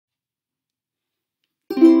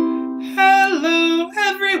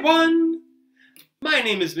everyone! My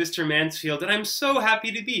name is Mr. Mansfield, and I'm so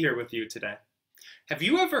happy to be here with you today. Have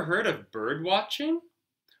you ever heard of bird watching?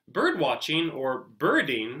 Bird watching, or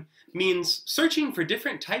birding, means searching for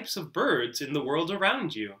different types of birds in the world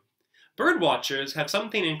around you. Bird watchers have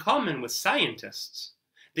something in common with scientists.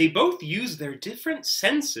 They both use their different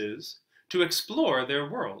senses to explore their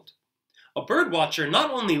world. A bird watcher not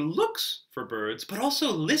only looks for birds, but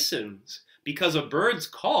also listens, because a bird's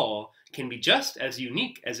call can be just as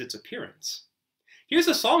unique as its appearance. Here's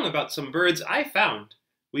a song about some birds I found.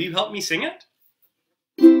 Will you help me sing it?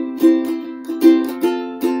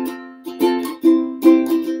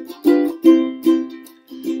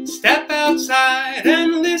 Step outside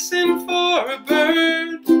and listen for a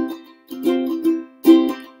bird.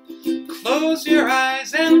 Close your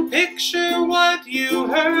eyes and picture what you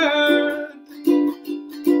heard.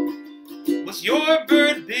 Was your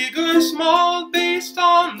bird big or small based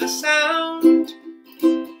on the sound?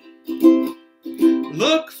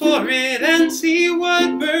 Look for it and see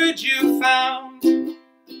what bird you found.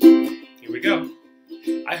 Here we go.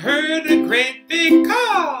 I heard a great big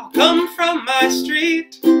caw come from my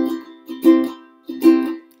street.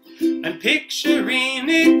 I'm picturing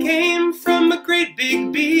it came from a great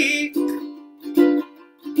big beak,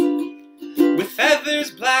 with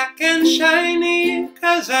feathers black and shiny,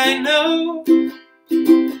 'cause I know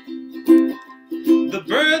the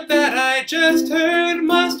bird that I just heard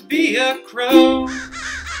must be a crow.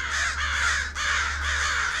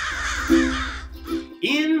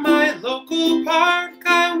 In my local park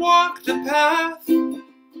I walked a path,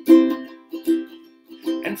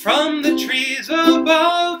 and from the trees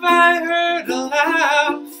above I heard a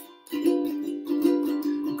laugh.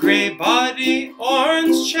 Gray body,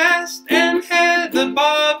 orange chest, and head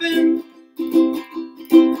a-bobbing.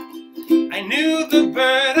 I knew the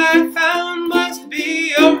bird I found must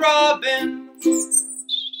be a robin.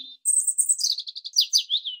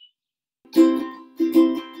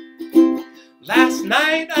 Last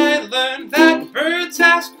night I learned that birds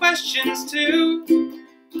ask questions too.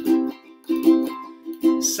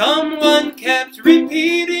 Someone kept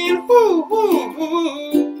repeating, whoo, whoo,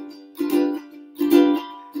 whoo.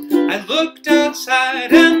 I looked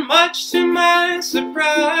outside and much to my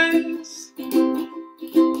surprise,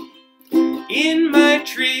 in my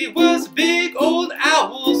tree was big old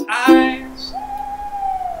owl's eyes.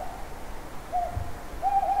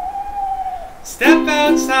 Step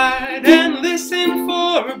outside and listen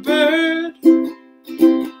for a bird.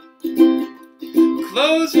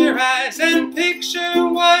 Close your eyes and picture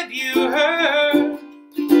what you heard.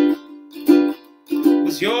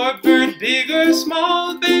 Was your bird big or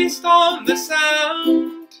small based on the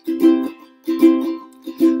sound?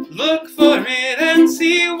 Look for it and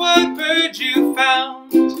see what bird you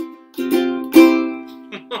found.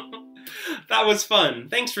 That was fun.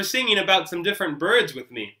 Thanks for singing about some different birds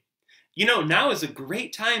with me. You know, now is a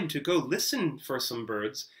great time to go listen for some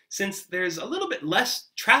birds, since there's a little bit less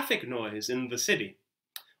traffic noise in the city.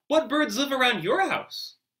 What birds live around your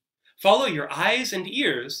house? Follow your eyes and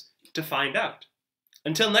ears to find out.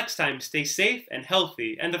 Until next time, stay safe and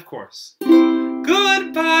healthy, and of course,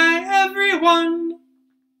 goodbye everyone!